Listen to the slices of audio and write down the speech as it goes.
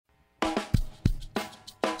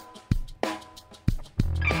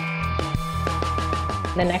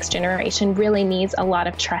The next generation really needs a lot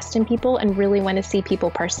of trust in people and really want to see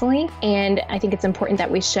people personally. And I think it's important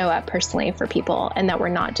that we show up personally for people and that we're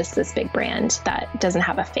not just this big brand that doesn't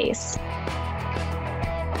have a face.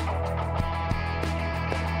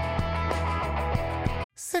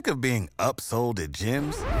 Sick of being upsold at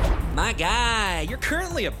gyms? My guy, you're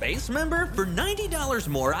currently a base member? For $90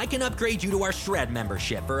 more, I can upgrade you to our Shred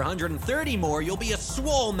membership. For $130 more, you'll be a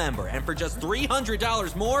Swole member. And for just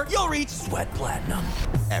 $300 more, you'll reach Sweat Platinum.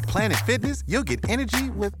 At Planet Fitness, you'll get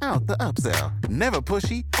energy without the upsell. Never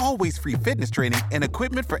pushy, always free fitness training and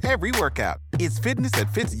equipment for every workout. It's fitness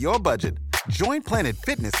that fits your budget. Join Planet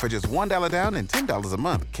Fitness for just $1 down and $10 a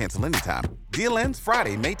month. Cancel anytime. Deal ends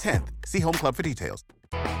Friday, May 10th. See Home Club for details.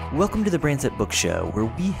 Welcome to the Brands That Book Show,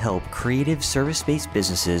 where we help creative service-based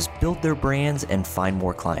businesses build their brands and find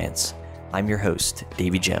more clients. I'm your host,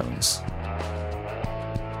 Davey Jones.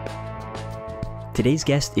 Today's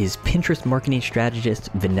guest is Pinterest marketing strategist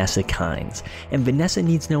Vanessa Kynes. And Vanessa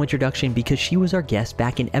needs no introduction because she was our guest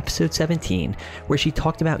back in episode 17, where she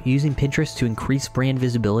talked about using Pinterest to increase brand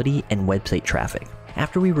visibility and website traffic.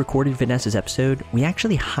 After we recorded Vanessa's episode, we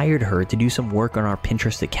actually hired her to do some work on our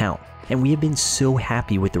Pinterest account, and we have been so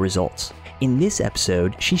happy with the results. In this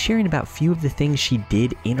episode, she's sharing about a few of the things she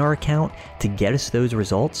did in our account to get us those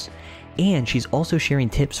results, and she's also sharing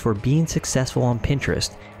tips for being successful on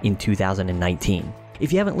Pinterest in 2019.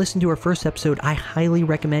 If you haven't listened to our first episode, I highly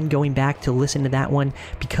recommend going back to listen to that one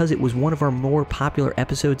because it was one of our more popular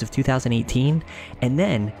episodes of 2018, and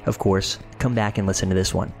then, of course, come back and listen to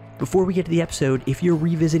this one. Before we get to the episode, if you're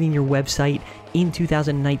revisiting your website in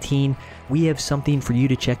 2019, we have something for you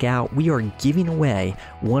to check out. We are giving away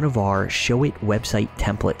one of our Show It website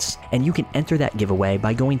templates, and you can enter that giveaway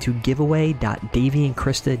by going to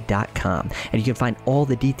giveaway.daveyandkrista.com, and you can find all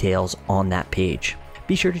the details on that page.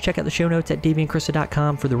 Be sure to check out the show notes at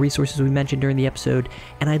daveyandkrista.com for the resources we mentioned during the episode,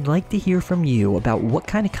 and I'd like to hear from you about what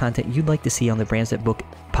kind of content you'd like to see on the Brands That Book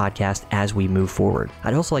podcast as we move forward.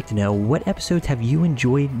 I'd also like to know what episodes have you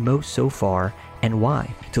enjoyed most so far and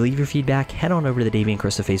why. To leave your feedback, head on over to the Davey and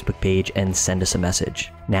Krista Facebook page and send us a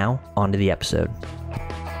message. Now, on to the episode.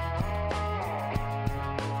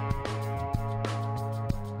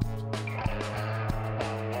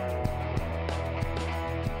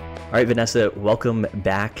 All right, Vanessa, welcome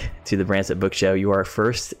back to the Brands That Book Show. You are our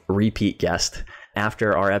first repeat guest.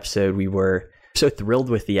 After our episode, we were so thrilled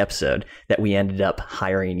with the episode that we ended up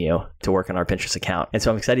hiring you to work on our Pinterest account. And so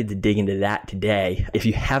I'm excited to dig into that today. If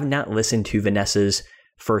you have not listened to Vanessa's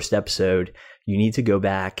first episode, you need to go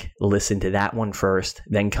back, listen to that one first,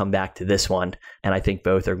 then come back to this one. And I think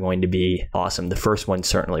both are going to be awesome. The first one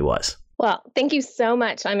certainly was. Well, thank you so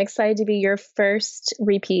much. I'm excited to be your first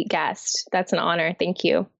repeat guest. That's an honor. Thank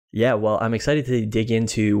you. Yeah, well, I'm excited to dig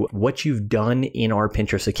into what you've done in our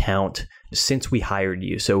Pinterest account since we hired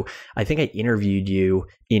you. So I think I interviewed you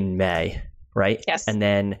in May, right? Yes. And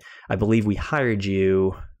then I believe we hired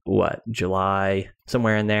you, July,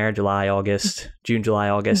 somewhere in there, July, August, June, July,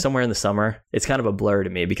 August, somewhere in the summer. It's kind of a blur to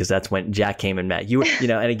me because that's when Jack came and met you.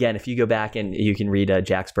 And again, if you go back and you can read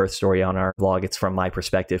Jack's birth story on our blog, it's from my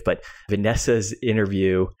perspective. But Vanessa's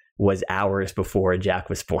interview was hours before Jack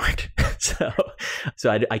was born.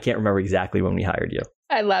 So I can't remember exactly when we hired you.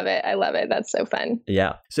 I love it. I love it. That's so fun.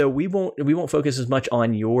 Yeah. So we won't focus as much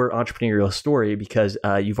on your entrepreneurial story because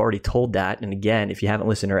you've already told that. And again, if you haven't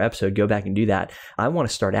listened to our episode, go back and do that. I want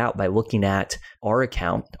to start out by looking at our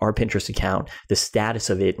account, our Pinterest account, the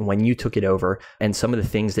status of it when you took it over, and some of the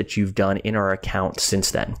things that you've done in our account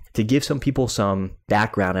since then. To give some people some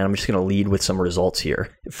background, and I'm just going to lead with some results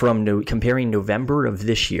here. From comparing November of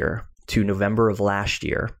this year to November of last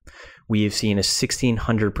year, we have seen a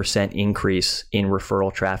 1,600% increase in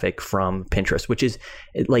referral traffic from Pinterest, which is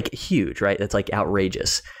like huge, right? That's like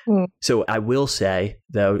outrageous. So I will say,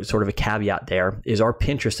 though, sort of a caveat there is our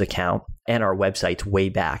Pinterest account and our websites way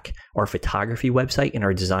back. Our photography website and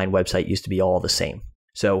our design website used to be all the same.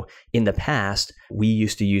 So in the past, we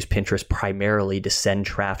used to use Pinterest primarily to send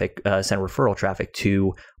referral traffic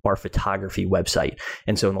to our photography website.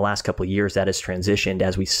 And so in the last couple of years, that has transitioned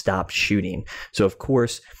as we stopped shooting. So of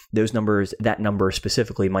course, that number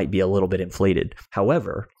specifically might be a little bit inflated.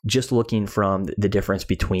 However, just looking from the difference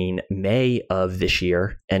between May of this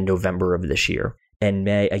year and November of this year, and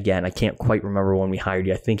May, again, I can't quite remember when we hired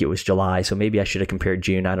you. I think it was July. So maybe I should have compared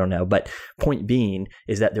June. I don't know. But point being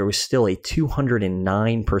is that there was still a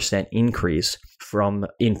 209% increase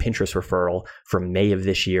in Pinterest referral from May of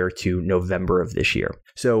this year to November of this year.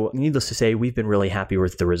 So needless to say, we've been really happy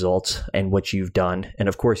with the results and what you've done. And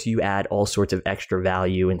of course, you add all sorts of extra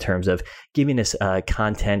value in terms of giving us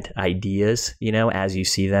content ideas, as you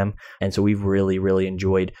see them. And so we've really, really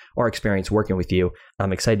enjoyed our experience working with you.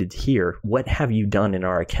 I'm excited to hear, what have you done in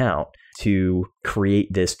our account to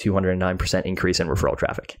create this 209% increase in referral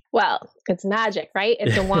traffic? Well, it's magic, right?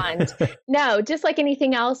 It's a wand. No, just like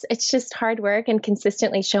anything else, it's just hard work and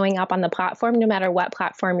consistently showing up on the platform, no matter what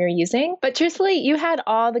platform you're using. But truthfully, you had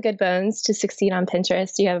all the good bones to succeed on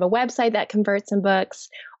Pinterest. You have a website that converts in books,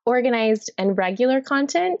 organized and regular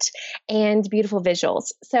content, and beautiful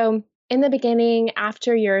visuals. So in the beginning,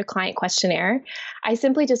 after your client questionnaire, I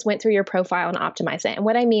simply just went through your profile and optimized it. And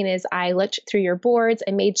what I mean is I looked through your boards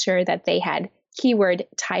and made sure that they had keyword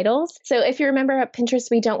titles. So if you remember at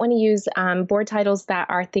Pinterest, we don't want to use board titles that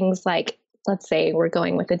are things like, let's say we're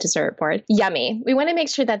going with a dessert board, yummy. We want to make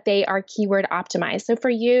sure that they are keyword optimized. So for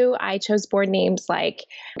you, I chose board names like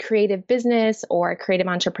creative business or creative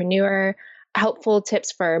entrepreneur, helpful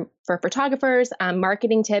tips for photographers,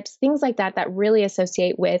 marketing tips, things like that, that really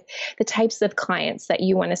associate with the types of clients that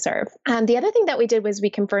you want to serve. The other thing that we did was we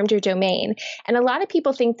confirmed your domain. And a lot of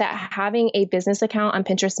people think that having a business account on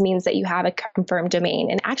Pinterest means that you have a confirmed domain.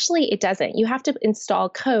 And actually it doesn't. You have to install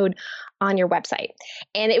code on your website.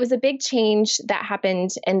 And it was a big change that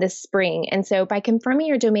happened in the spring. And so by confirming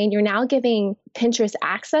your domain, you're now giving Pinterest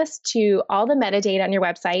access to all the metadata on your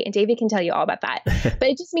website. And Davey can tell you all about that. But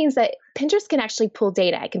it just means that Pinterest can actually pull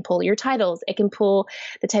data. It can pull your titles. It can pull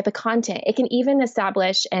the type of content. It can even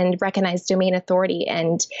establish and recognize domain authority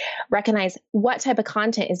and recognize what type of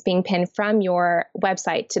content is being pinned from your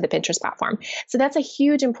website to the Pinterest platform. So that's a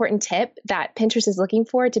huge important tip that Pinterest is looking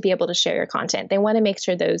for to be able to share your content. They want to make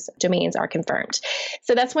sure those domains are confirmed.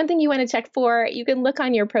 So that's one thing you want to check for. You can look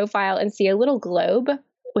on your profile and see a little globe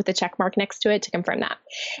with a check mark next to it to confirm that.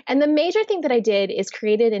 And the major thing that I did is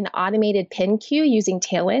created an automated pin queue using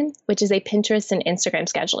Tailwind, which is a Pinterest and Instagram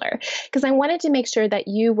scheduler, because I wanted to make sure that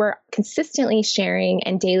you were consistently sharing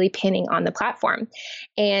and daily pinning on the platform.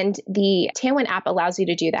 And the Tailwind app allows you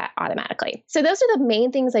to do that automatically. So those are the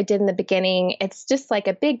main things I did in the beginning. It's just like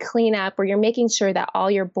a big cleanup where you're making sure that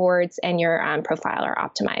all your boards and your profile are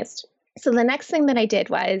optimized. So the next thing that I did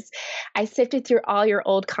was I sifted through all your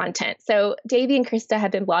old content. So Davey and Krista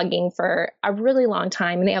have been blogging for a really long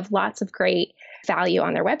time, and they have lots of great value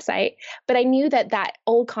on their website. But I knew that that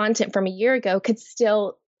old content from a year ago could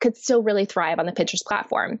still really thrive on the Pinterest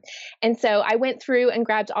platform. And so I went through and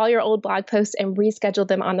grabbed all your old blog posts and rescheduled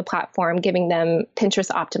them on the platform, giving them Pinterest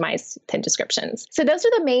optimized pin descriptions. So those are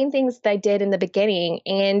the main things that I did in the beginning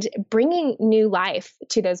and bringing new life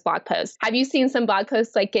to those blog posts. Have you seen some blog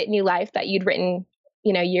posts like get new life that you'd written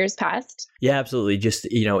years past? Yeah, absolutely. Just,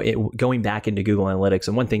 going back into Google Analytics.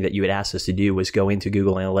 And one thing that you had asked us to do was go into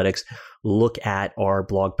Google Analytics, look at our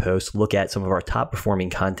blog posts, look at some of our top performing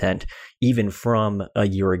content, even from a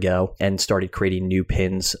year ago, and started creating new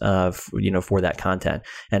pins, for that content.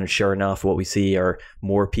 And sure enough, what we see are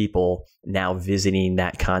more people now visiting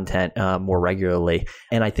that content more regularly.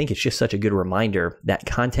 And I think it's just such a good reminder that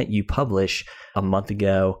content you publish a month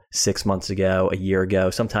ago, 6 months ago, a year ago,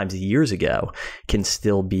 sometimes years ago, can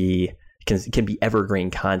still be can be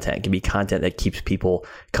evergreen content, can be content that keeps people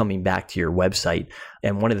coming back to your website.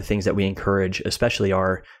 And one of the things that we encourage, especially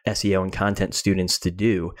our SEO and content students to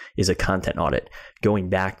do, is a content audit, going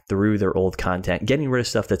back through their old content, getting rid of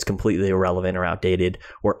stuff that's completely irrelevant or outdated,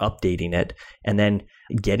 or updating it, and then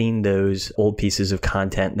getting those old pieces of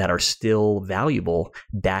content that are still valuable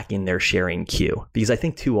back in their sharing queue. Because I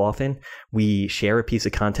think too often we share a piece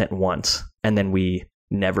of content once and then we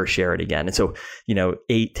never share it again. And so,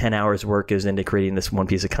 8-10 hours work goes into creating this one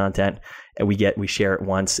piece of content, and we share it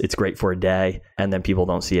once. It's great for a day, and then people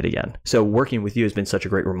don't see it again. So working with you has been such a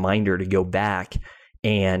great reminder to go back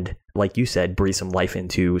and, like you said, breathe some life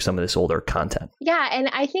into some of this older content. Yeah. And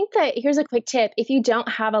I think that here's a quick tip. If you don't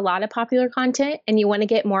have a lot of popular content and you want to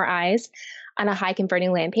get more eyes on a high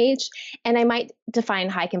converting land page, and I might define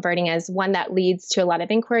high converting as one that leads to a lot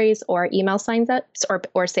of inquiries or email signs ups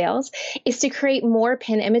or sales, is to create more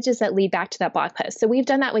pin images that lead back to that blog post. So we've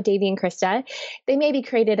done that with Davey and Krista. They maybe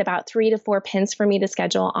created about 3 to 4 pins for me to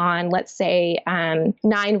schedule on, let's say, 9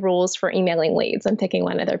 rules for emailing leads. I'm picking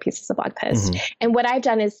one of their pieces of blog post. Mm-hmm. And what I've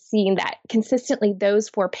done is seen that consistently those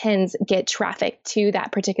 4 pins get traffic to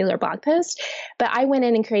that particular blog post. But I went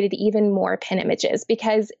in and created even more pin images,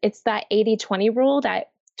 because it's that 80-20 rule that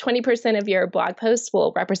 20% of your blog posts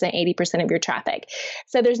will represent 80% of your traffic.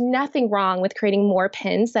 So there's nothing wrong with creating more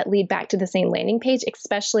pins that lead back to the same landing page,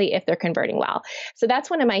 especially if they're converting well. So that's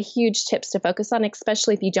one of my huge tips to focus on,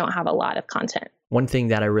 especially if you don't have a lot of content. One thing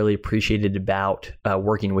that I really appreciated about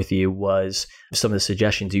working with you was some of the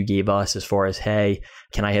suggestions you gave us as far as, hey,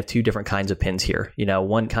 can I have 2 different kinds of pins here?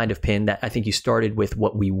 One kind of pin that I think you started with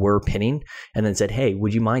what we were pinning and then said, hey,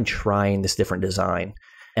 would you mind trying this different design?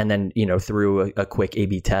 and then, through a quick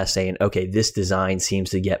A/B test saying, okay, this design seems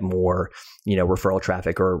to get more, referral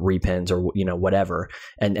traffic or repins or, whatever.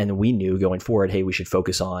 And we knew going forward, hey, we should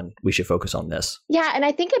focus on this. Yeah. And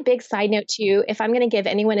I think a big side note too, if I'm going to give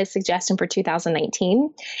anyone a suggestion for 2019,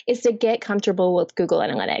 is to get comfortable with Google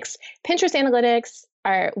Analytics. Pinterest Analytics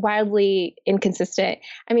are wildly inconsistent.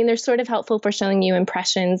 I mean, they're sort of helpful for showing you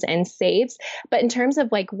impressions and saves, but in terms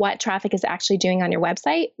of like what traffic is actually doing on your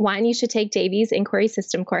website, one, you should take Davey's inquiry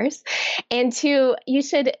system course, and two, you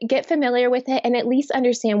should get familiar with it and at least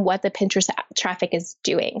understand what the Pinterest traffic is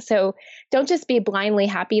doing. So don't just be blindly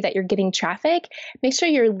happy that you're getting traffic. Make sure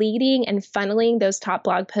you're leading and funneling those top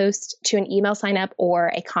blog posts to an email sign up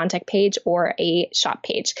or a contact page or a shop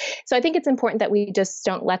page. So I think it's important that we just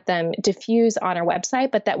don't let them diffuse on our website,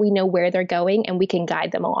 but that we know where they're going and we can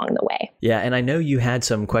guide them along the way. Yeah. And I know you had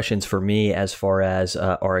some questions for me as far as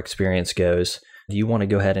our experience goes. Do you want to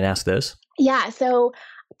go ahead and ask those? Yeah. So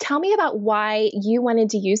tell me about why you wanted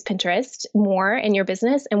to use Pinterest more in your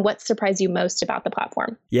business and what surprised you most about the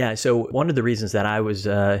platform. Yeah. So one of the reasons that I was,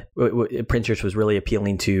 Pinterest was really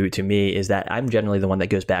appealing to me is that I'm generally the one that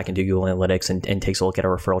goes back into Google Analytics and takes a look at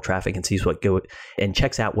our referral traffic and sees and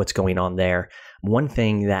checks out what's going on there. One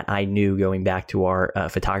thing that I knew going back to our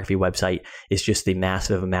photography website is just the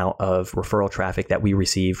massive amount of referral traffic that we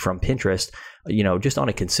receive from Pinterest, just on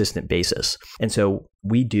a consistent basis. And so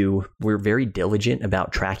we're very diligent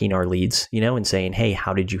about tracking our leads, and saying, hey,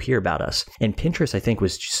 how did you hear about us? And Pinterest, I think,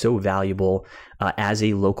 was so valuable as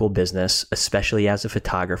a local business, especially as a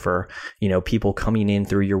photographer, people coming in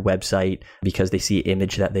through your website because they see an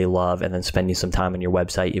image that they love and then spending some time on your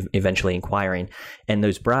website, eventually inquiring. And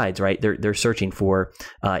those brides, right, they're searching for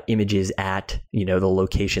images at, the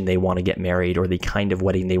location they want to get married or the kind of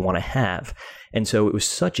wedding they want to have. And so it was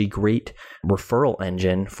such a great referral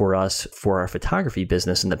engine for us for our photography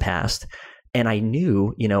business in the past. And I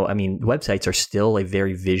knew, websites are still a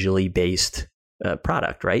very visually based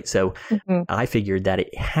product, right? So I figured that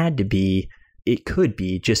it could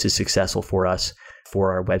be just as successful for us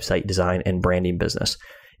for our website design and branding business.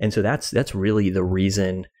 And so that's really the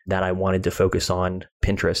reason that I wanted to focus on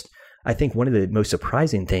Pinterest. I think one of the most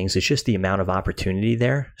surprising things is just the amount of opportunity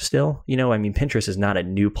there still. Pinterest is not a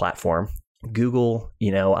new platform. Google,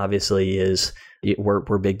 obviously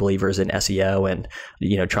we're big believers in SEO and,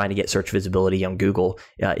 trying to get search visibility on Google.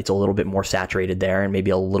 It's a little bit more saturated there and maybe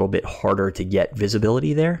a little bit harder to get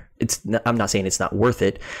visibility there. I'm not saying it's not worth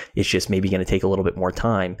it. It's just maybe going to take a little bit more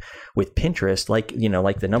time. With Pinterest, like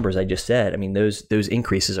the numbers I just said, those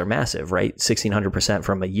increases are massive, right? 1,600%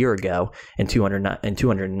 from a year ago and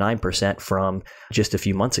 209% from just a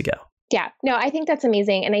few months ago. Yeah, no, I think that's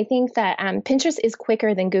amazing. And I think that Pinterest is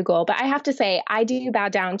quicker than Google. But I have to say, I do bow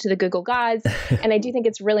down to the Google gods. And I do think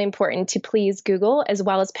it's really important to please Google as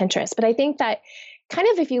well as Pinterest. But I think that kind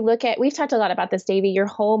of if you look at, we've talked a lot about this, Davey, your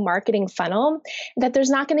whole marketing funnel, that there's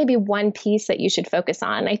not going to be one piece that you should focus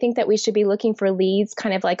on. I think that we should be looking for leads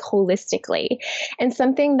kind of like holistically. And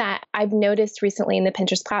something that I've noticed recently in the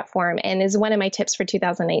Pinterest platform and is one of my tips for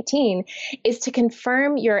 2019 is to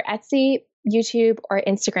confirm your Etsy, YouTube, or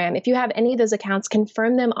Instagram. If you have any of those accounts,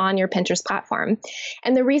 confirm them on your Pinterest platform.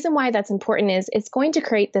 And the reason why that's important is it's going to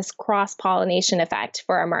create this cross-pollination effect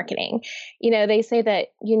for our marketing. They say that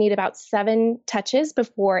you need about 7 touches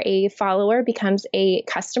before a follower becomes a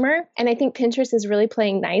customer. And I think Pinterest is really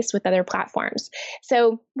playing nice with other platforms.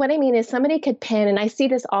 So what I mean is somebody could pin, and I see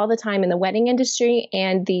this all the time in the wedding industry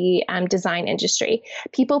and the design industry,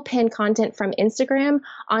 people pin content from Instagram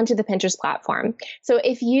onto the Pinterest platform. So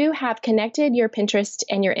if you have connected your Pinterest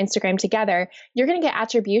and your Instagram together, you're going to get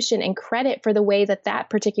attribution and credit for the way that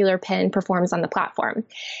particular pin performs on the platform.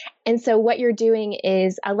 And so what you're doing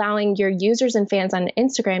is allowing your users and fans on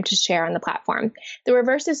Instagram to share on the platform. The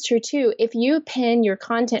reverse is true too. If you pin your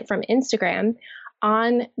content from Instagram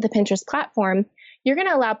on the Pinterest platform, you're going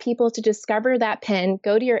to allow people to discover that pin,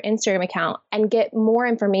 go to your Instagram account, and get more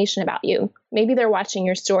information about you. Maybe they're watching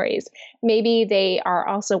your stories. Maybe they are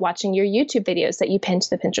also watching your YouTube videos that you pinned to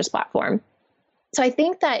the Pinterest platform. So I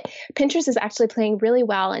think that Pinterest is actually playing really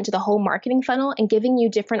well into the whole marketing funnel and giving you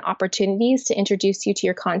different opportunities to introduce you to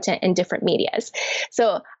your content in different medias.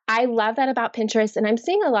 So I love that about Pinterest, and I'm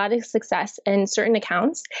seeing a lot of success in certain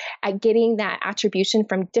accounts at getting that attribution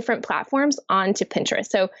from different platforms onto Pinterest.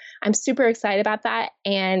 So I'm super excited about that,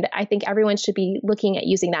 and I think everyone should be looking at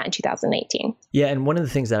using that in 2018. Yeah, and one of the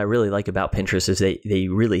things that I really like about Pinterest is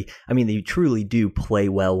they truly do play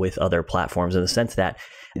well with other platforms in the sense that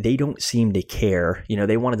they don't seem to care.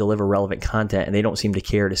 They want to deliver relevant content and they don't seem to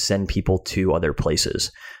care to send people to other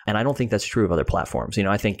places. And I don't think that's true of other platforms.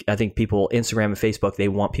 I think people, Instagram and Facebook, they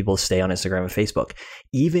want people to stay on Instagram and Facebook.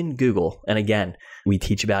 Even Google, and again, we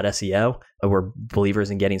teach about SEO. We're believers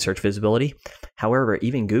in getting search visibility. However,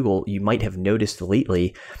 even Google, you might have noticed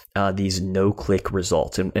lately these no-click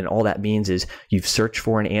results. And all that means is you've searched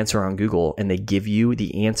for an answer on Google and they give you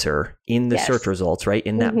the answer in the search results, right?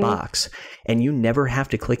 In that box. And you never have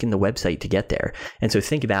to click in the website to get there. And so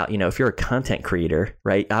think about, if you're a content creator,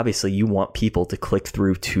 right? Obviously, you want people to click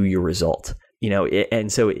through to your result.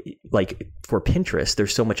 And so like for Pinterest,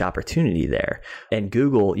 there's so much opportunity there. And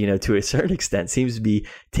Google, to a certain extent seems to be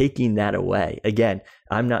taking that away. Again,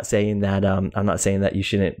 I'm not saying that you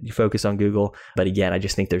shouldn't focus on Google, but again, I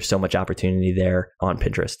just think there's so much opportunity there on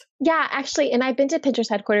Pinterest. Yeah, actually, and I've been to Pinterest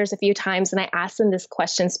headquarters a few times and I asked them this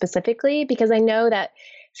question specifically because I know that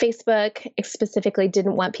Facebook specifically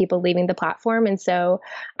didn't want people leaving the platform. And so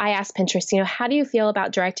I asked Pinterest, how do you feel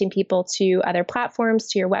about directing people to other platforms,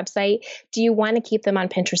 to your website? Do you want to keep them on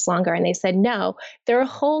Pinterest longer? And they said, no, their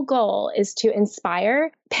whole goal is to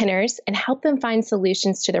inspire pinners and help them find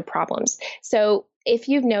solutions to their problems. So if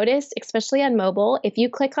you've noticed, especially on mobile, if you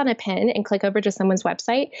click on a pin and click over to someone's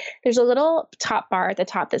website, there's a little top bar at the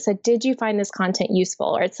top that said, did you find this content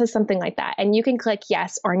useful? Or it says something like that. And you can click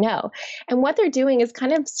yes or no. And what they're doing is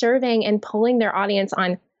kind of surveying and polling their audience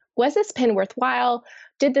on, was this pin worthwhile?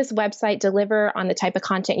 Did this website deliver on the type of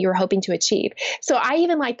content you were hoping to achieve? So I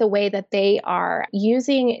even like the way that they are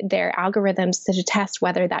using their algorithms to test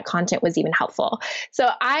whether that content was even helpful. So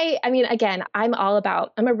I mean, again, I'm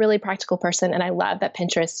a really practical person, and I love that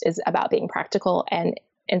Pinterest is about being practical and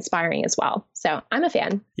inspiring as well. So I'm a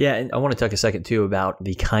fan. Yeah. And I want to talk a second too about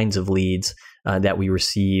the kinds of leads that we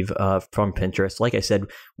receive from Pinterest. Like I said,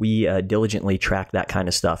 we diligently track that kind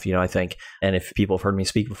of stuff, I think. And if people have heard me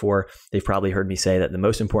speak before, they've probably heard me say that the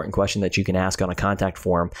most important question that you can ask on a contact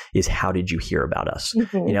form is, how did you hear about us?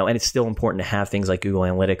 And it's still important to have things like Google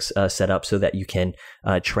Analytics set up so that you can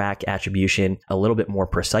track attribution a little bit more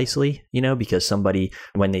precisely, because somebody,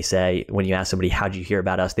 when you ask somebody, how did you hear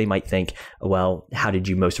about us? They might think, well, how did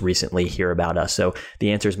you most recently hear about us? So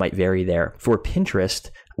the answers might vary there. For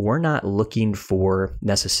Pinterest, we're not looking for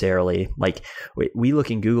necessarily, like we look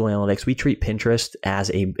in Google Analytics, we treat Pinterest as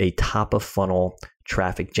a top of funnel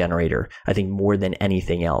traffic generator, I think, more than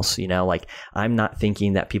anything else. Like I'm not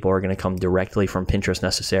thinking that people are going to come directly from Pinterest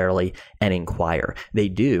necessarily and inquire. They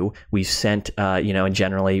do. We've sent, and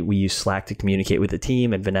generally we use Slack to communicate with the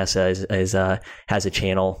team, and Vanessa has a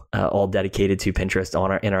channel all dedicated to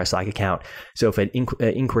Pinterest in our Slack account. So if an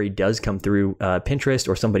inquiry does come through Pinterest,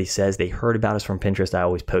 or somebody says they heard about us from Pinterest, I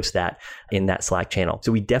always post that in that Slack channel.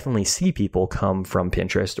 So we definitely see people come from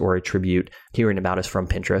Pinterest or attribute hearing about us from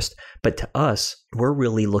Pinterest. But to us, we're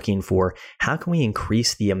really looking for, how can we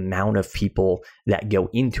increase the amount of people that go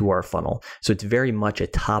into our funnel? So it's very much a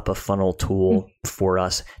top of funnel tool for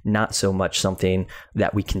us, not so much something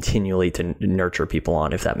that we continually to nurture people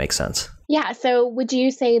on, if that makes sense. Yeah. So would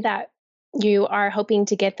you say that you are hoping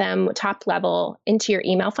to get them top level into your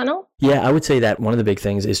email funnel? Yeah, I would say that one of the big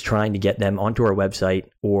things is trying to get them onto our website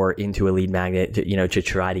or into a lead magnet to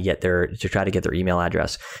try to get their email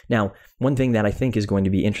address. Now, one thing that I think is going to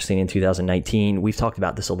be interesting in 2019, we've talked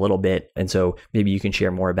about this a little bit, and so maybe you can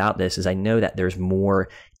share more about this, is I know that there's more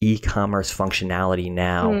e-commerce functionality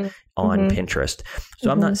now on Pinterest.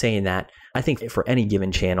 So I'm not saying that. I think for any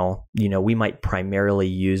given channel, we might primarily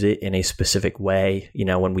use it in a specific way,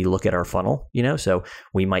 when we look at our funnel, so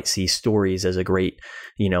we might see stories as a great,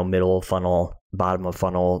 middle of funnel, bottom of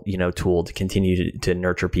funnel, tool to continue to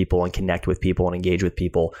nurture people and connect with people and engage with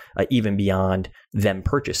people, even beyond them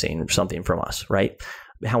purchasing something from us, right?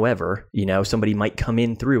 However, somebody might come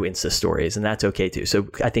in through Insta stories, and that's okay too. So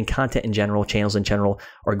I think content in general, channels in general,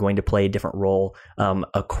 are going to play a different role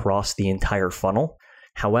across the entire funnel.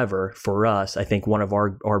 However, for us, I think one of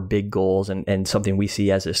our big goals and something we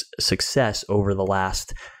see as a success over the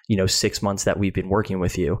last 6 months that we've been working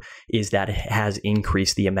with you is that it has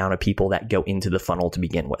increased the amount of people that go into the funnel to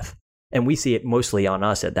begin with. And we see it mostly on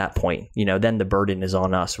us at that point. Then the burden is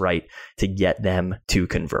on us, right, to get them to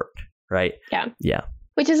convert, right? Yeah.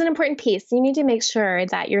 Which is an important piece. You need to make sure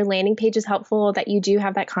that your landing page is helpful, that you do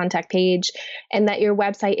have that contact page, and that your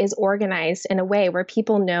website is organized in a way where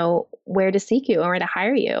people know where to seek you or where to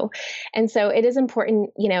hire you. And so it is important,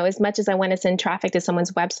 as much as I want to send traffic to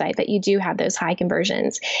someone's website, that you do have those high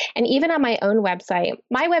conversions. And even on my own website,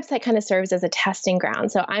 my website kind of serves as a testing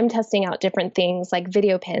ground. So I'm testing out different things like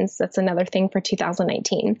video pins. That's another thing for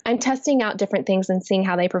 2019. I'm testing out different things and seeing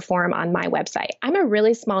how they perform on my website. I'm a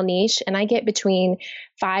really small niche, and I get between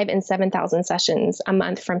 5,000 and 7,000 sessions a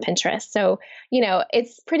month from Pinterest. So,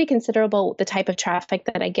 it's pretty considerable the type of traffic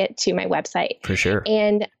that I get to my website. For sure.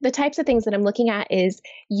 And the types of things that I'm looking at is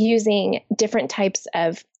using different types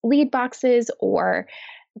of lead boxes or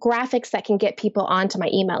graphics that can get people onto my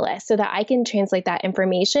email list so that I can translate that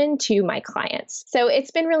information to my clients. So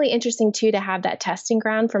it's been really interesting too to have that testing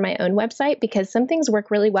ground for my own website, because some things work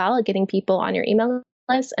really well at getting people on your email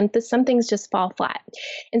list and some things just fall flat.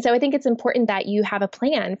 And so I think it's important that you have a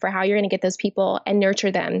plan for how you're going to get those people and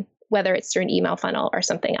nurture them, whether it's through an email funnel or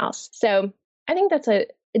something else. So I think that's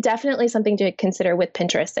definitely something to consider with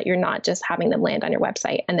Pinterest, that you're not just having them land on your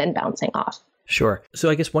website and then bouncing off. Sure. So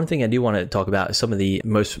I guess one thing I do want to talk about is some of the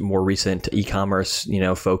more recent e-commerce,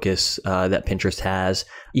 focus that Pinterest has.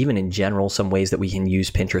 Even in general, some ways that we can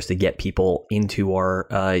use Pinterest to get people into our,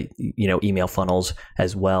 email funnels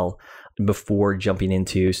as well. Before jumping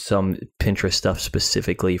into some Pinterest stuff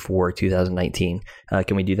specifically for 2019,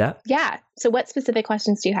 can we do that? Yeah. So what specific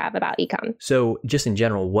questions do you have about e-com? So just in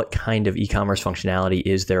general, what kind of e-commerce functionality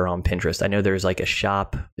is there on Pinterest? I know there's like a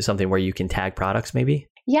shop, something where you can tag products maybe.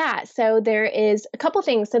 Yeah, so there is a couple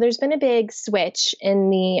things. So there's been a big switch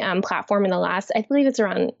in the platform in the last, I believe it's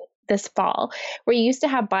around this fall, where you used to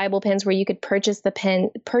have buyable pins where you could purchase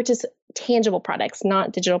tangible products,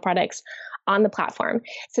 not digital products, on the platform.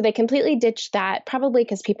 So they completely ditched that, probably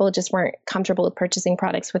because people just weren't comfortable with purchasing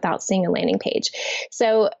products without seeing a landing page.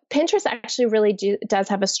 So Pinterest actually really does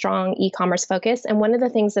have a strong e-commerce focus. And one of the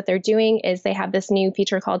things that they're doing is they have this new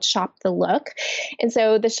feature called Shop the Look. And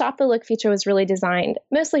so the Shop the Look feature was really designed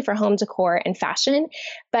mostly for home decor and fashion.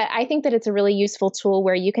 But I think that it's a really useful tool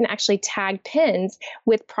where you can actually tag pins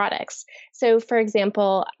with products. So for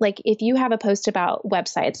example, like if you have a post about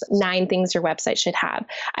websites, 9 things your website should have,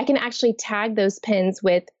 I can actually tag those pins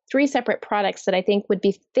with 3 separate products that I think would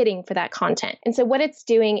be fitting for that content. And so what it's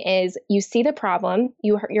doing is you see the problem,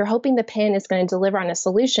 you're hoping the pin is going to deliver on a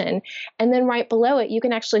solution, and then right below it, you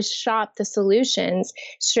can actually shop the solutions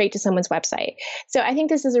straight to someone's website. So I think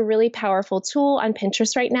this is a really powerful tool on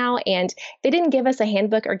Pinterest right now, and they didn't give us a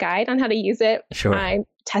handbook or guide on how to use it. Sure. I'm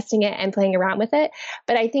testing it and playing around with it.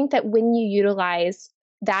 But I think that when you utilize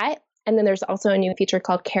that, and then there's also a new feature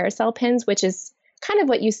called carousel pins, which is kind of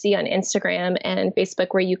what you see on Instagram and Facebook,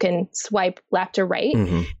 where you can swipe left or right.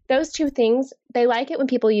 Mm-hmm. Those 2 things, they like it when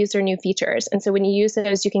people use their new features. And so when you use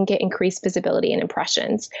those, you can get increased visibility and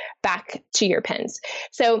impressions back to your pins.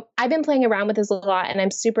 So I've been playing around with this a lot, and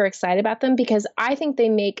I'm super excited about them because I think they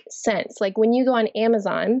make sense. Like when you go on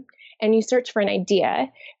Amazon and you search for an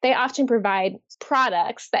idea, they often provide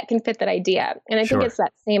products that can fit that idea. And I think it's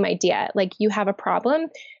that same idea. Like you have a problem,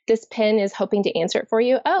 this pin is hoping to answer it for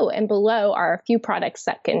you. Oh, and below are a few products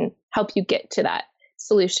that can help you get to that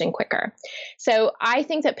solution quicker. So I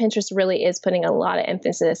think that Pinterest really is putting a lot of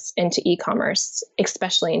emphasis into e-commerce,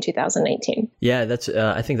 especially in 2019. Yeah,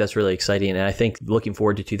 I think that's really exciting. And I think looking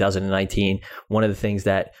forward to 2019, one of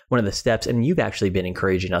the steps, and you've actually been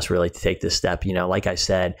encouraging us really to take this step, like I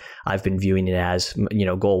said, I've been viewing it as,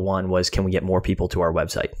 goal 1 was, can we get more people to our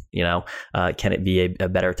website? Can it be a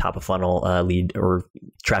better top of funnel lead or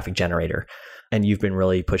traffic generator? And you've been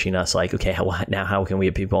really pushing us like, okay, now how can we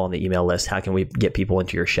get people on the email list? How can we get people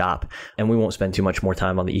into your shop? And we won't spend too much more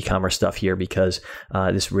time on the e-commerce stuff here because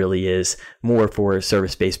this really is more for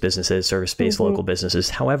service-based businesses, service-based local businesses.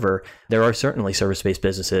 However, there are certainly service-based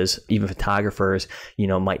businesses, even photographers,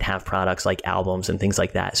 might have products like albums and things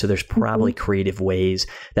like that. So there's probably creative ways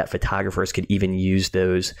that photographers could even use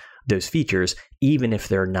those features, even if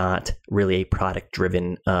they're not really a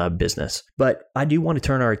product-driven business. But I do want to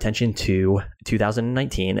turn our attention to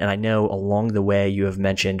 2019. And I know along the way, you have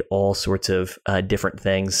mentioned all sorts of different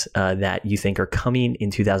things that you think are coming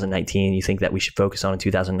in 2019, you think that we should focus on in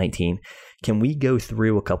 2019. Can we go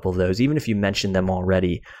through a couple of those, even if you mentioned them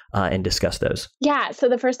already, and discuss those? Yeah. So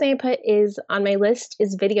the first thing I put is on my list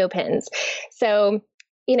is video pins. So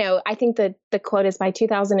I think that the quote is by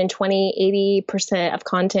 2020, 80% of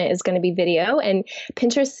content is going to be video. And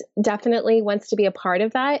Pinterest definitely wants to be a part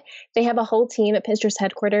of that. They have a whole team at Pinterest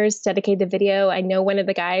headquarters dedicated to video. I know one of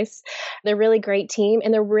the guys. They're a really great team,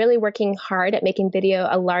 and they're really working hard at making video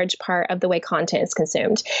a large part of the way content is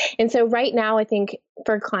consumed. And so right now, I think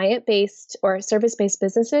for client-based or service-based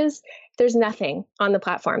businesses, there's nothing on the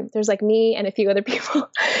platform. There's like me and a few other people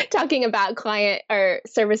talking about client or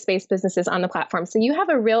service-based businesses on the platform. So you have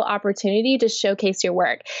a real opportunity to showcase your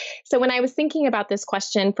work. So when I was thinking about this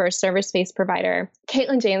question for a service-based provider,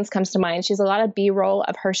 Caitlin James comes to mind. She's a lot of B-roll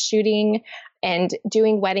of her shooting and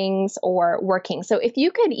doing weddings or working. So if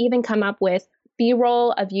you could even come up with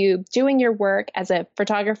B-roll of you doing your work as a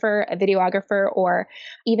photographer, a videographer, or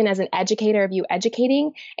even as an educator of you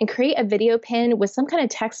educating, and create a video pin with some kind of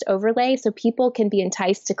text overlay so people can be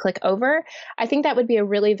enticed to click over. I think that would be a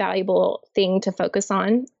really valuable thing to focus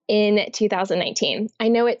on in 2019. I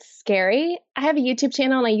know it's scary. I have a YouTube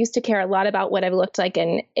channel and I used to care a lot about what I looked like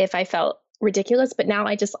and if I felt ridiculous, but now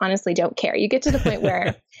I just honestly don't care. You get to the point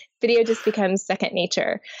where video just becomes second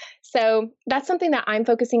nature. So that's something that I'm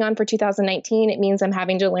focusing on for 2019. It means I'm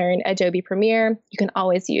having to learn Adobe Premiere. You can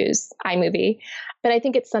always use iMovie, but I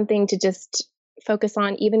think it's something to just focus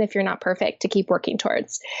on, even if you're not perfect, to keep working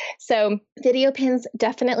towards. So video pins,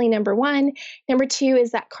 definitely number one. Number two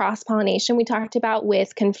is that cross-pollination we talked about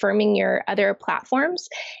with confirming your other platforms.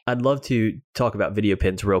 I'd love to talk about video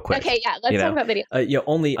pins real quick. Okay, yeah, let's talk about video.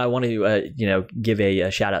 I want to, give a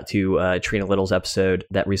shout out to Trina Little's episode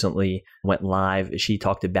that recently went live. She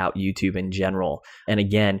talked about YouTube in general. And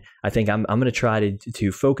again, I think I'm going to try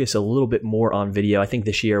to focus a little bit more on video. I think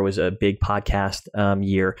this year was a big podcast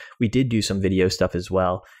year. We did do some video stuff as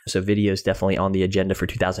well. So video is definitely on the agenda for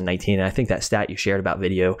 2019. And I think that stat you shared about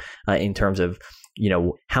video in terms of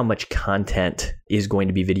how much content is going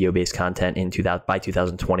to be video-based content by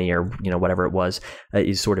 2020 or whatever it was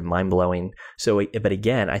is sort of mind-blowing. So, but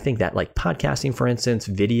again, I think that like podcasting, for instance,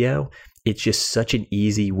 video, it's just such an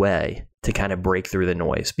easy way to kind of break through the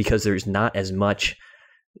noise because there's not as much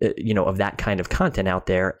of that kind of content out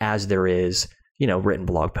there as there is written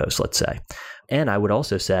blog posts, let's say. And I would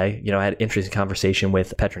also say, I had an interesting conversation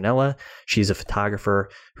with Petronella. She's a photographer.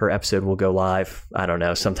 Her episode will go live, I don't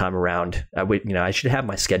know, sometime around, I should have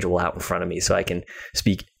my schedule out in front of me so I can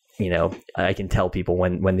speak, I can tell people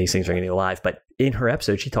when these things are going to go live. But in her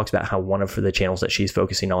episode, she talks about how one of the channels that she's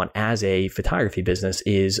focusing on as a photography business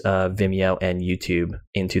is Vimeo and YouTube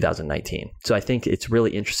in 2019. So I think it's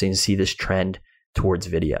really interesting to see this trend towards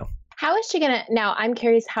video. How is she now I'm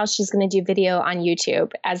curious how she's going to do video on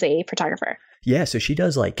YouTube as a photographer. Yeah, so she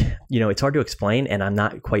does it's hard to explain and I'm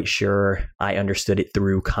not quite sure I understood it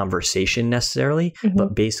through conversation necessarily,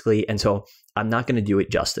 but basically, and so I'm not going to do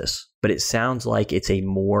it justice, but it sounds like it's a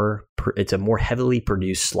more heavily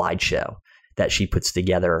produced slideshow that she puts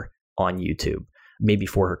together on YouTube, maybe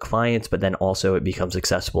for her clients, but then also it becomes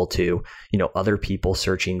accessible to, other people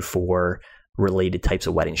searching for related types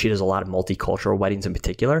of weddings. She does a lot of multicultural weddings in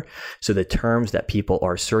particular. So the terms that people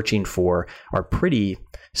are searching for are pretty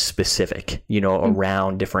specific,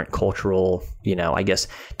 around different cultural,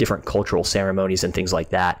 different cultural ceremonies and things like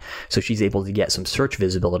that. So she's able to get some search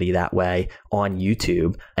visibility that way on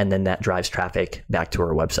YouTube, and then that drives traffic back to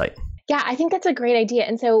her website. Yeah, I think that's a great idea.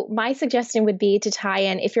 And so my suggestion would be to tie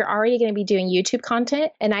in, if you're already going to be doing YouTube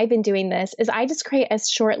content, and I've been doing this, is I just create a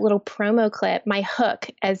short little promo clip, my hook,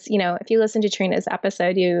 as if you listen to Trina's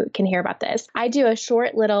episode, you can hear about this. I do a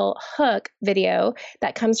short little hook video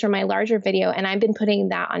that comes from my larger video, and I've been putting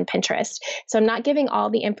that on Pinterest. So I'm not giving all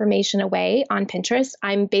the information away on Pinterest.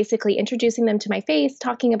 I'm basically introducing them to my face,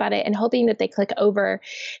 talking about it, and hoping that they click over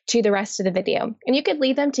to the rest of the video. And you could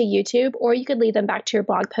lead them to YouTube, or you could lead them back to your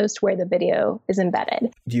blog post where the video is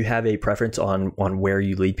embedded. Do you have a preference on where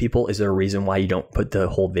you lead people? Is there a reason why you don't put the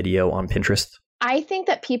whole video on Pinterest? I think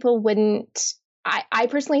that people wouldn't, I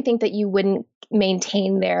personally think that you wouldn't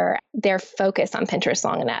maintain their focus on Pinterest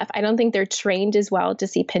long enough. I don't think they're trained as well to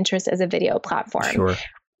see Pinterest as a video platform. Sure.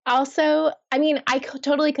 Also, I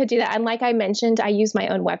totally could do that. And like I mentioned, I use my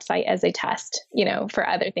own website as a test, for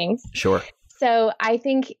other things. Sure. So I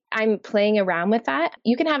think I'm playing around with that.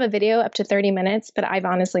 You can have a video up to 30 minutes, but I've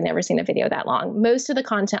honestly never seen a video that long. Most of the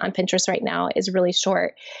content on Pinterest right now is really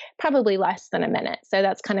short, probably less than a minute. So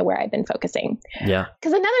that's kind of where I've been focusing. Yeah.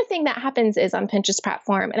 Because another thing that happens is on Pinterest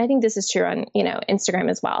platform, and I think this is true on,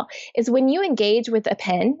 Instagram as well, is when you engage with a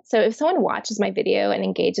pin. So if someone watches my video and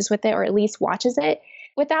engages with it, or at least watches it,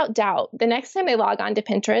 without doubt, the next time they log on to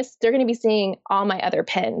Pinterest, they're going to be seeing all my other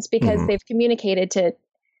pins because they've communicated to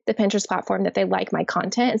the Pinterest platform that they like my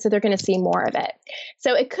content. And so they're going to see more of it.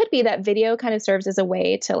 So it could be that video kind of serves as a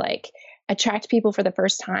way to attract people for the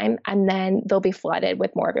first time, and then they'll be flooded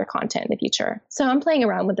with more of your content in the future. So I'm playing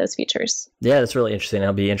around with those features. Yeah, that's really interesting.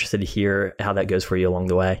 I'll be interested to hear how that goes for you along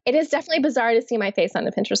the way. It is definitely bizarre to see my face on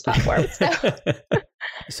the Pinterest platform.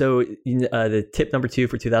 So the tip number 2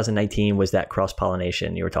 for 2019 was that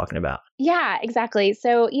cross-pollination you were talking about. Yeah, exactly.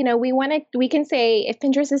 So, we can say if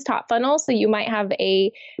Pinterest is top funnel, so you might have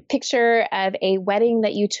a picture of a wedding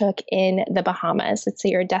that you took in the Bahamas. Let's say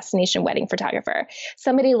you're a destination wedding photographer.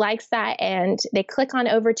 Somebody likes that and they click on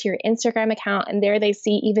over to your Instagram account, and there they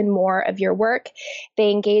see even more of your work.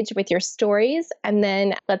 They engage with your stories, and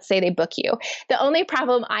then let's say they book you. The only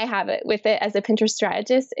problem I have with it as a Pinterest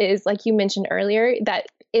strategist is, like you mentioned earlier, that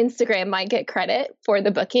Instagram might get credit for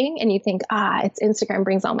the booking and you think, it's Instagram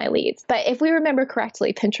brings all my leads. But if we remember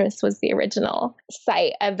correctly, Pinterest was the original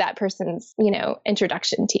site of that person's,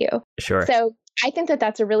 introduction to you. Sure. So I think that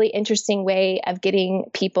that's a really interesting way of getting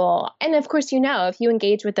people. And of course, if you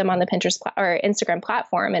engage with them on the Pinterest or Instagram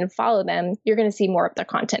platform and follow them, you're going to see more of their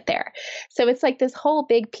content there. So it's like this whole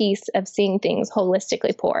big piece of seeing things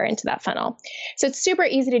holistically pour into that funnel. So it's super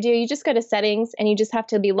easy to do. You just go to settings and you just have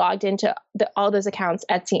to be logged into all those accounts,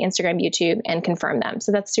 Etsy, Instagram, YouTube, and confirm them.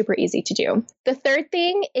 So that's super easy to do. The third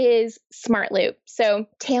thing is Smart Loop. So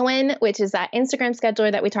Tailwind, which is that Instagram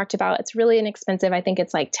scheduler that we talked about, it's really inexpensive. I think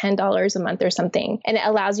it's like $10 a month or something. And it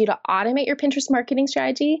allows you to automate your Pinterest marketing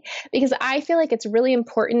strategy, because I feel like it's really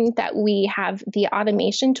important that we have the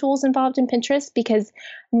automation tools involved in Pinterest, because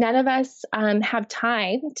none of us have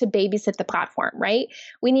time to babysit the platform, right?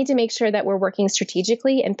 We need to make sure that we're working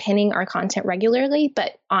strategically and pinning our content regularly,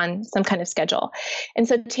 but on some kind of schedule. And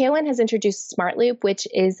so Tailwind has introduced Smart Loop, which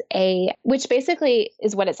basically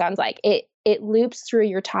is what it sounds like. It loops through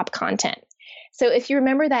your top content. So if you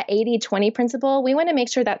remember that 80-20 principle, we want to make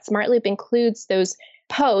sure that Smart Loop includes those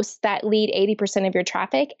posts that lead 80% of your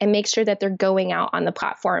traffic and make sure that they're going out on the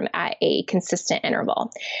platform at a consistent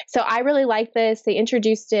interval. So I really like this. They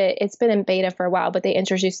introduced it. It's been in beta for a while, but they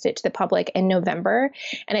introduced it to the public in November.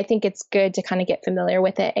 And I think it's good to kind of get familiar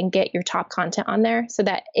with it and get your top content on there so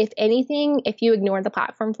that if anything, if you ignore the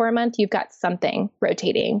platform for a month, you've got something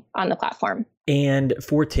rotating on the platform. And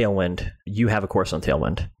for Tailwind, you have a course on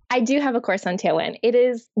Tailwind. I do have a course on Tailwind. It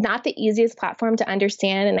is not the easiest platform to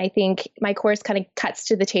understand. And I think my course kind of cuts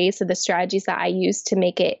to the chase of the strategies that I use to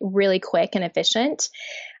make it really quick and efficient,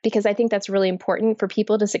 because I think that's really important for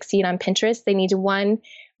people to succeed on Pinterest. They need to, one,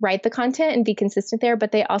 write the content and be consistent there,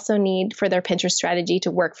 but they also need for their Pinterest strategy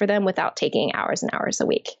to work for them without taking hours and hours a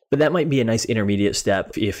week. But that might be a nice intermediate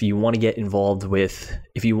step if you want to get involved with,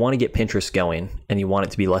 if you want to get Pinterest going and you want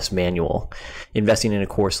it to be less manual, investing in a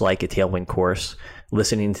course like a Tailwind course,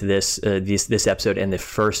 listening to this episode and the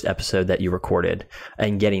first episode that you recorded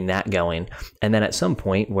and getting that going. And then at some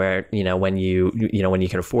point where, when you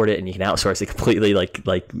can afford it and you can outsource it completely, like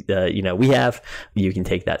we have, you can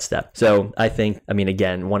take that step. So I think,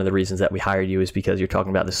 again, one of the reasons that we hired you is because you're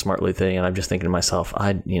talking about the Smart Loop thing. And I'm just thinking to myself,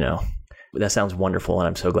 that sounds wonderful. And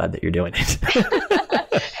I'm so glad that you're doing it.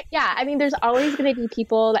 Yeah. There's always going to be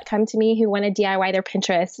people that come to me who want to DIY their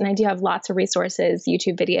Pinterest. And I do have lots of resources,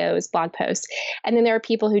 YouTube videos, blog posts. And then there are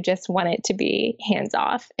people who just want it to be hands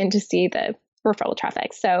off and to see the referral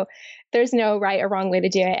traffic. So there's no right or wrong way to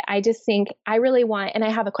do it. I just think I really want, and I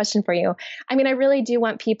have a question for you. I really do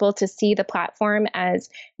want people to see the platform as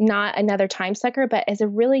not another time sucker, but as a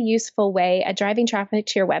really useful way at driving traffic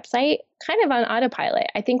to your website, kind of on autopilot.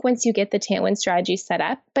 I think once you get the Tailwind strategy set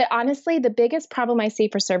up, but honestly, the biggest problem I see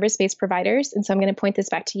for service-based providers, and so I'm going to point this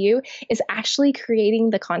back to you, is actually creating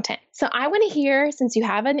the content. So I want to hear, since you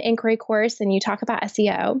have an inquiry course and you talk about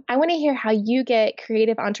SEO, I want to hear how you get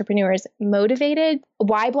creative entrepreneurs motivated,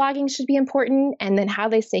 why blogging should be important, and then how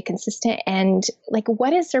they stay consistent, and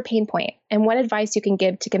what is their pain point and what advice you can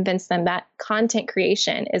give to convince them that content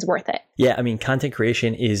creation is worth it. Yeah, content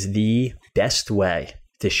creation is the best way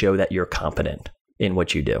to show that you're competent in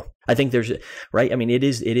what you do. I think there's, right? It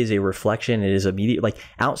is a reflection. It is immediate,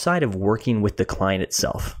 outside of working with the client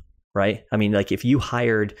itself, right? If you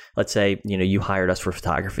hired, let's say, you hired us for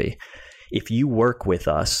photography. If you work with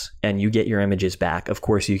us and you get your images back, of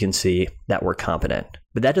course you can see that we're competent.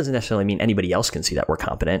 But that doesn't necessarily mean anybody else can see that we're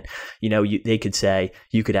competent. They could say,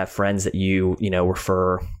 you could have friends that you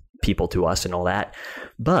refer people to us and all that.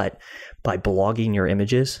 But by blogging your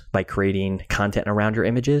images, by creating content around your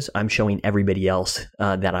images, I'm showing everybody else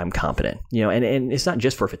that I'm competent. And it's not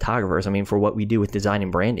just for photographers. For what we do with design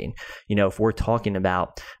and branding, if we're talking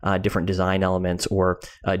about different design elements or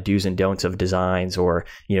do's and don'ts of designs, or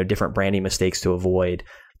different branding mistakes to avoid,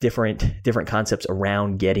 different concepts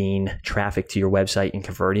around getting traffic to your website and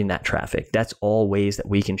converting that traffic. That's all ways that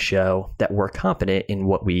we can show that we're competent in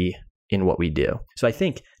what we do. So I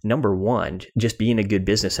think number one, just being a good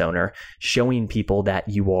business owner, showing people that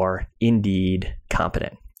you are indeed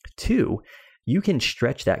competent. Two, you can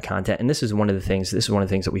stretch that content. And this is one of the things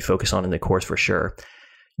that we focus on in the course for sure.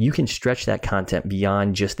 You can stretch that content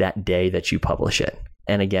beyond just that day that you publish it.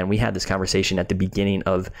 And again, we had this conversation at the beginning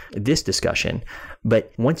of this discussion,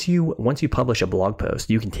 But once you publish a blog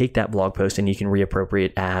post, you can take that blog post and you can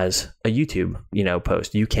reappropriate as a YouTube,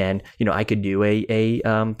 post. You can, I could do a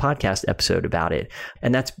podcast episode about it.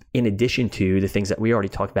 And that's in addition to the things that we already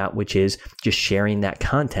talked about, which is just sharing that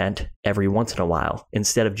content every once in a while,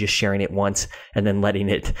 instead of just sharing it once and then letting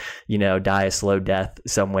it, die a slow death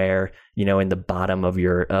somewhere, in the bottom of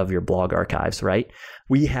your blog archives, right?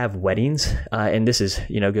 We have weddings, and this is,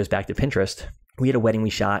 goes back to Pinterest. We had a wedding we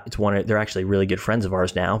shot. They're actually really good friends of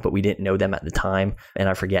ours now, but we didn't know them at the time. And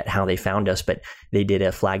I forget how they found us, but they did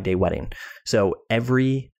a Flag Day wedding. So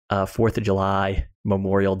every 4th of July,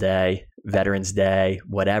 Memorial Day, Veterans Day,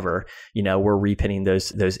 whatever, we're repinning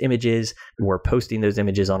those images. We're posting those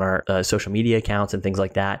images on our social media accounts and things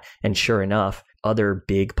like that. And sure enough, other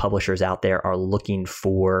big publishers out there are looking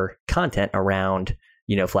for content around,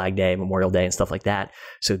 Flag Day, Memorial Day, and stuff like that.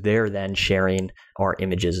 So they're then sharing our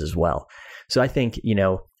images as well. So I think,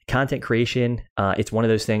 content creation, it's one of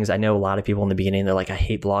those things. I know a lot of people in the beginning, they're like, I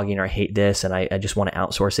hate blogging or I hate this and I just want to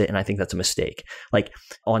outsource it. And I think that's a mistake. Like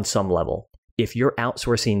on some level, if you're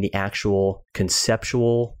outsourcing the actual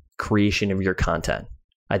conceptual creation of your content,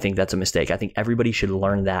 I think that's a mistake. I think everybody should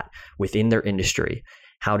learn that within their industry,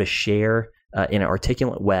 how to share in an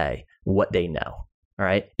articulate way what they know. All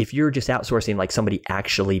right. If you're just outsourcing, like somebody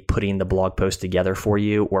actually putting the blog post together for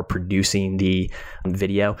you or producing the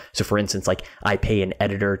video. So for instance, like I pay an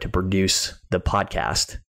editor to produce the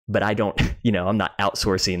podcast, but I don't, I'm not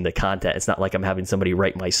outsourcing the content. It's not like I'm having somebody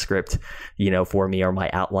write my script, for me, or my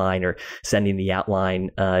outline, or sending the outline,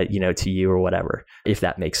 to you or whatever, if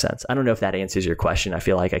that makes sense. I don't know if that answers your question. I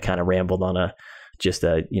feel like I kind of rambled on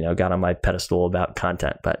got on my pedestal about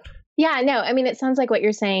content, but. Yeah, no, I mean, it sounds like what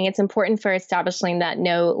you're saying. It's important for establishing that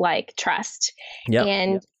trust. Yep.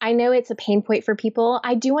 And I know it's a pain point for people.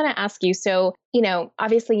 I do want to ask you, so,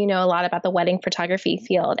 obviously, you know a lot about the wedding photography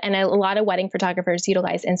field, and a lot of wedding photographers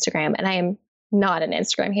utilize Instagram, and I am not an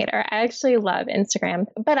Instagram hater. I actually love Instagram,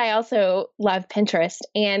 but I also love Pinterest.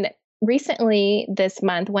 And recently this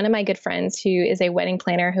month, one of my good friends who is a wedding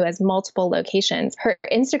planner who has multiple locations, her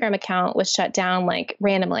Instagram account was shut down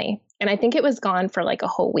randomly. And I think it was gone for a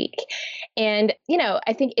whole week. And,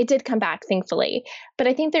 I think it did come back, thankfully. But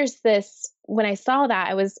I think there's this, when I saw that,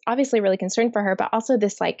 I was obviously really concerned for her, but also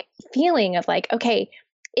this feeling of okay,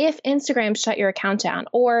 if Instagram shut your account down,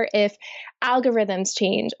 or if algorithms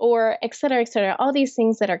change, or et cetera, all these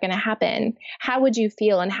things that are going to happen, how would you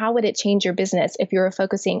feel and how would it change your business if you were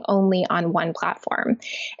focusing only on one platform?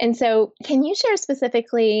 And so can you share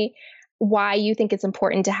specifically why you think it's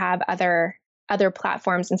important to have other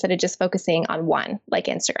platforms instead of just focusing on one, like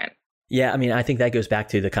Instagram? Yeah, I mean, I think that goes back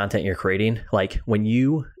to the content you're creating. Like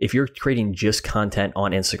if you're creating just content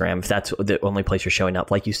on Instagram, if that's the only place you're showing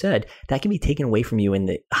up, like you said, that can be taken away from you in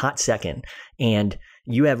the hot second. And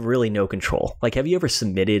you have really no control. Have you ever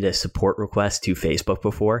submitted a support request to Facebook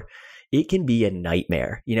before? It can be a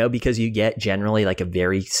nightmare, because you get generally a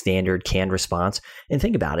very standard canned response. And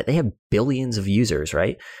think about it, they have billions of users,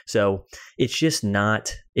 right? So it's just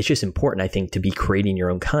important, I think, to be creating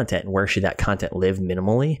your own content. And where should that content live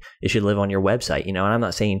minimally? It should live on your website, and I'm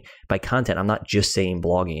not saying by content, I'm not just saying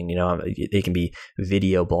blogging, it can be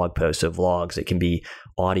video blog posts of vlogs. It can be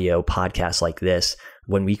audio podcasts like this.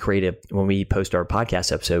 When we post our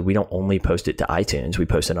podcast episode, we don't only post it to iTunes, we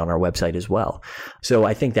post it on our website as well. So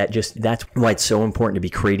I think that's why it's so important to be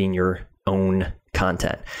creating your own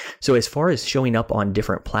content. So as far as showing up on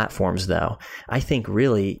different platforms though, I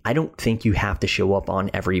don't think you have to show up on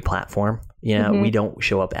every platform. We don't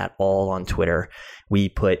show up at all on Twitter. We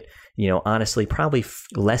put, honestly, probably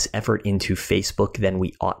less effort into Facebook than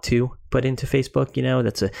we ought to put into Facebook.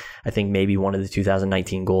 That's I think maybe one of the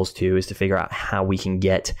 2019 goals too, is to figure out how we can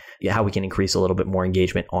increase a little bit more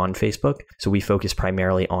engagement on Facebook. So we focus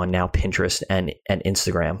primarily on now Pinterest and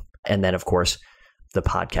Instagram. And then of course, the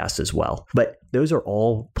podcast as well. But those are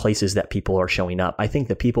all places that people are showing up. I think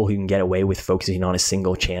the people who can get away with focusing on a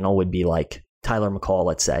single channel would be like Tyler McCall,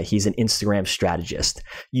 let's say. He's an Instagram strategist.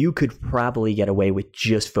 You could probably get away with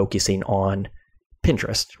just focusing on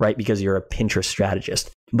Pinterest, right? Because you're a Pinterest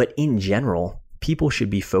strategist. But in general, people should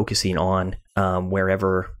be focusing on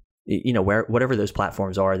whatever those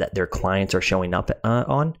platforms are that their clients are showing up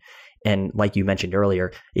on. And like you mentioned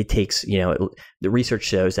earlier, it takes, the research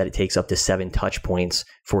shows that it takes up to 7 touch points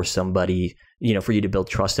for somebody, for you to build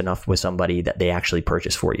trust enough with somebody that they actually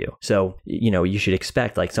purchase for you. So, you should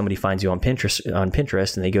expect, like, somebody finds you on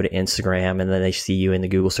Pinterest and they go to Instagram, and then they see you in the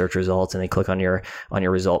Google search results, and they click on your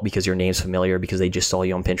result because your name's familiar, because they just saw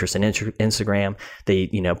you on Pinterest and Instagram. They,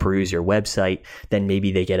 peruse your website. Then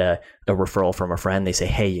maybe they get a referral from a friend. They say,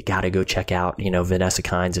 hey, you got to go check out, Vanessa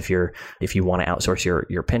Kynes if you want to outsource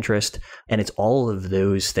your Pinterest. And it's all of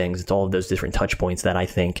those things. It's all of those different touch points that I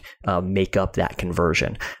think make up that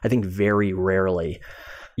conversion. I think very rarely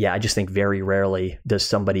does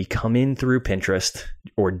somebody come in through Pinterest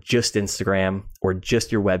or just Instagram or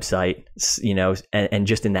just your website, and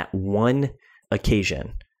just in that one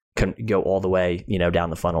occasion can go all the way, down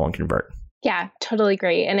the funnel and convert. Yeah, totally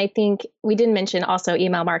agree. And I think we didn't mention also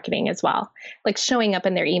email marketing as well, like showing up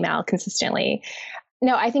in their email consistently.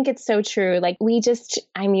 No, I think it's so true. Like they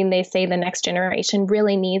say the next generation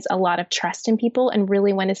really needs a lot of trust in people and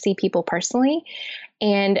really want to see people personally.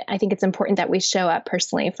 And I think it's important that we show up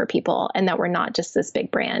personally for people and that we're not just this big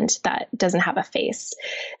brand that doesn't have a face.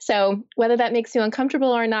 So whether that makes you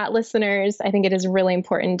uncomfortable or not, listeners, I think it is really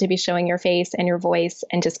important to be showing your face and your voice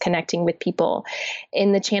and just connecting with people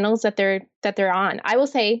in the channels that they're on. I will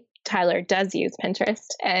say, Tyler does use Pinterest,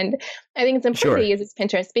 and I think it's important he uses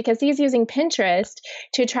Pinterest because he's using Pinterest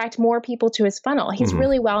to attract more people to his funnel. He's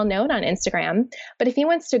really well known on Instagram, but if he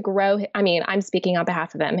wants to grow, I'm speaking on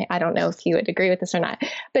behalf of him. I don't know if he would agree with this or not,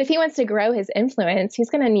 but if he wants to grow his influence,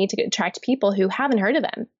 he's going to need to attract people who haven't heard of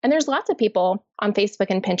him. And there's lots of people on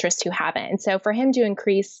Facebook and Pinterest who haven't. And so for him to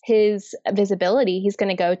increase his visibility, he's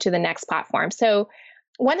going to go to the next platform. So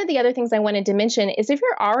one of the other things I wanted to mention is if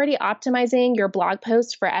you're already optimizing your blog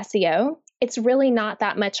post for SEO, it's really not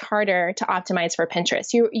that much harder to optimize for Pinterest.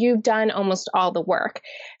 You've done almost all the work.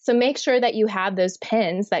 So make sure that you have those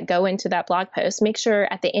pins that go into that blog post. Make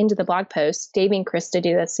sure at the end of the blog post, Davey and Krista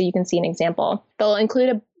do this so you can see an example. They'll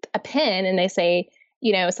include a pin and they say,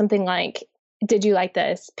 something like, did you like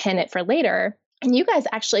this? Pin it for later. And you guys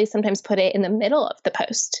actually sometimes put it in the middle of the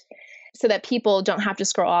post, so that people don't have to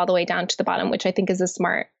scroll all the way down to the bottom, which I think is a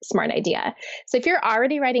smart idea. So if you're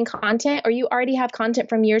already writing content or you already have content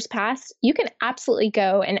from years past, you can absolutely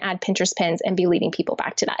go and add Pinterest pins and be leading people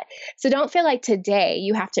back to that. So don't feel like today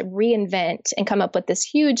you have to reinvent and come up with this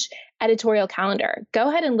huge editorial calendar. Go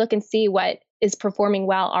ahead and look and see what is performing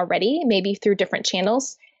well already, maybe through different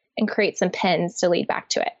channels, and create some pins to lead back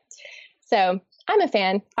to it. So I'm a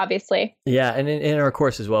fan, obviously. Yeah. And in our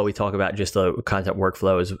course as well, we talk about just the content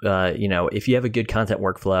workflows. If you have a good content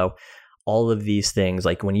workflow, all of these things,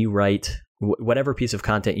 like when you write whatever piece of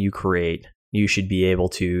content you create, you should be able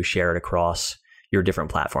to share it across your different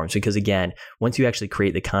platforms. Because again, once you actually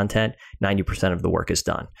create the content, 90% of the work is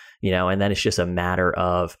done, and then it's just a matter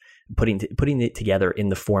of putting it together in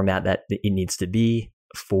the format that it needs to be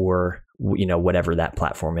for, whatever that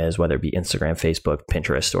platform is, whether it be Instagram, Facebook,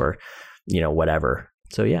 Pinterest, or whatever.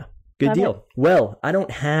 So yeah, good deal. Well, I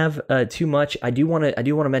don't have too much. I do want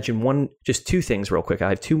to mention just 2 things real quick. I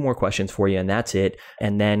have 2 more questions for you, and that's it.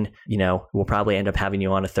 And then, we'll probably end up having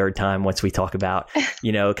you on a third time once we talk about,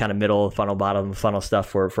 kind of middle funnel, bottom funnel stuff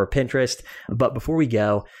for Pinterest. But before we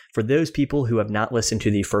go, for those people who have not listened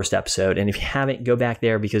to the first episode, and if you haven't, go back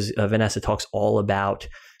there because Vanessa talks all about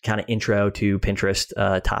kind of intro to Pinterest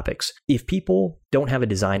topics. If people don't have a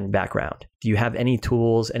design background, do you have any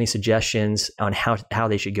tools, any suggestions on how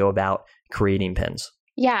they should go about creating pins?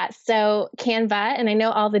 Yeah, so Canva, and I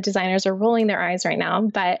know all the designers are rolling their eyes right now,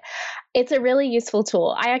 but it's a really useful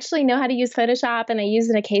tool. I actually know how to use Photoshop and I use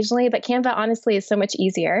it occasionally, but Canva honestly is so much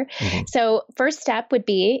easier. Mm-hmm. So first step would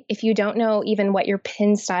be, if you don't know even what your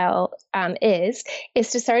pin style is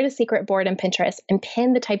to start a secret board in Pinterest and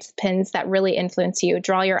pin the types of pins that really influence you,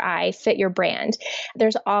 draw your eye, fit your brand.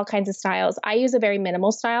 There's all kinds of styles. I use a very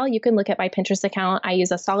minimal style. You can look at my Pinterest account. I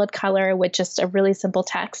use a solid color with just a really simple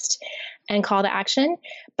text and call to action,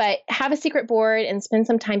 but have a secret board and spend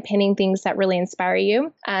some time pinning things that really inspire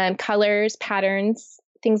you, colors, patterns,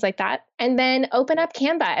 things like that. And then open up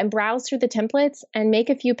Canva and browse through the templates and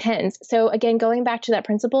make a few pins. So again, going back to that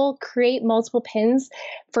principle, create multiple pins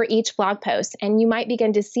for each blog post. And you might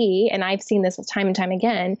begin to see, and I've seen this time and time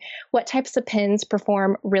again, what types of pins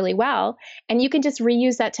perform really well. And you can just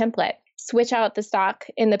reuse that template. Switch out the stock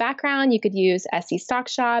in the background. You could use SE Stock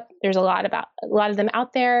Shop. There's a lot of them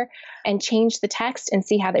out there, and change the text and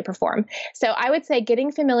see how they perform. So I would say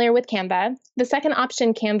getting familiar with Canva. The second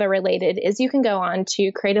option, Canva related, is you can go on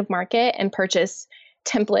to Creative Market and purchase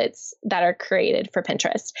templates that are created for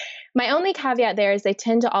Pinterest. My only caveat there is they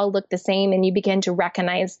tend to all look the same and you begin to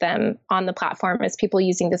recognize them on the platform as people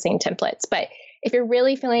using the same templates. But if you're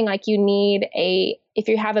really feeling like you need if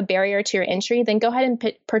you have a barrier to your entry, then go ahead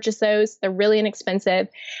and purchase those. They're really inexpensive,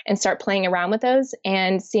 and start playing around with those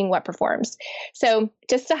and seeing what performs. So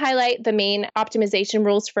just to highlight the main optimization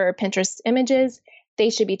rules for Pinterest images, they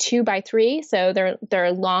should be 2x3. So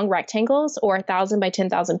they're long rectangles, or 1,000 by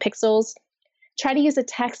 10,000 pixels. Try to use a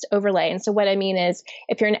text overlay. And so what I mean is,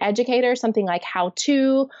 if you're an educator, something like how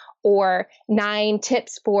to, or 9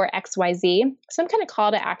 tips for XYZ, some kind of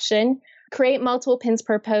call to action. Create multiple pins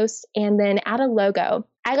per post, and then add a logo.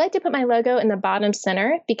 I like to put my logo in the bottom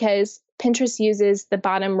center because Pinterest uses the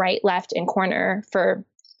bottom right, left, and corner for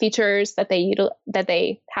features that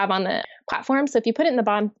they have on the platform. So if you put it in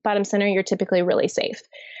the bottom center, you're typically really safe.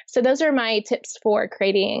 So those are my tips for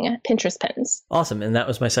creating Pinterest pins. Awesome. And that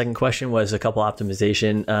was my second question, was a couple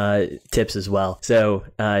optimization tips as well. So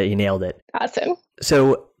you nailed it. Awesome.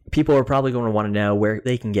 So people are probably going to want to know where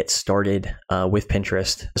they can get started with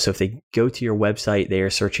Pinterest. So if they go to your website, they are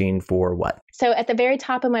searching for what? So at the very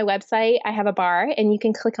top of my website, I have a bar, and you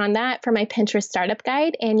can click on that for my Pinterest startup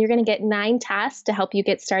guide, and you're going to get 9 tasks to help you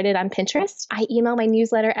get started on Pinterest. I email my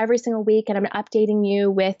newsletter every single week, and I'm updating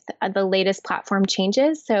you with the latest platform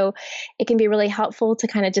changes. So it can be really helpful to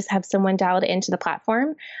kind of just have someone dialed into the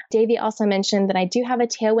platform. Davey also mentioned that I do have a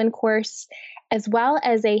Tailwind course, as well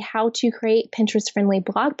as a how to create Pinterest-friendly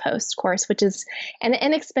blog post course, which is an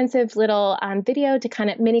inexpensive little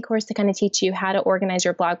mini course to kind of teach you how to organize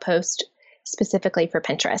your blog post specifically for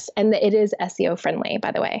Pinterest. And it is SEO friendly,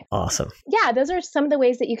 by the way. Awesome. Yeah, those are some of the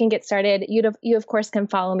ways that you can get started. You of course can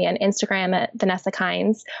follow me on Instagram at Vanessa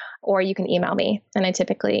Kynes, or you can email me, and I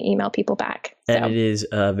typically email people back. And it is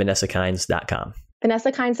VanessaKynes.com.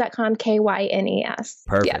 VanessaKynes.com, Kynes.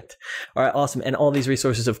 Perfect. Yep. All right, awesome. And all these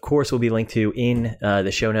resources, of course, will be linked to in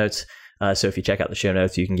the show notes. So if you check out the show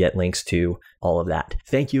notes, you can get links to all of that.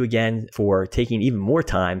 Thank you again for taking even more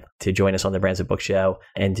time to join us on the Brands That Book Show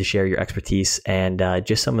and to share your expertise and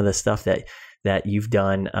just some of the stuff that you've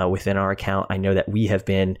done within our account. I know that we have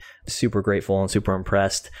been super grateful and super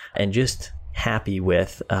impressed and just happy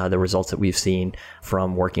with the results that we've seen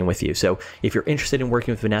from working with you. So if you're interested in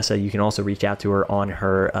working with Vanessa, you can also reach out to her on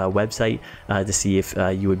her website to see if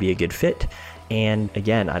you would be a good fit. And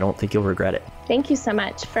again, I don't think you'll regret it. Thank you so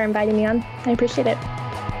much for inviting me on. I appreciate it.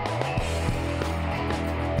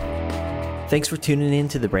 Thanks for tuning in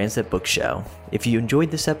to the Brands That Book Show. If you enjoyed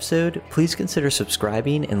this episode, please consider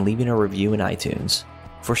subscribing and leaving a review in iTunes.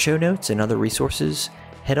 For show notes and other resources,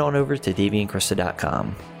 head on over to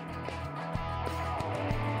daveyandkrista.com.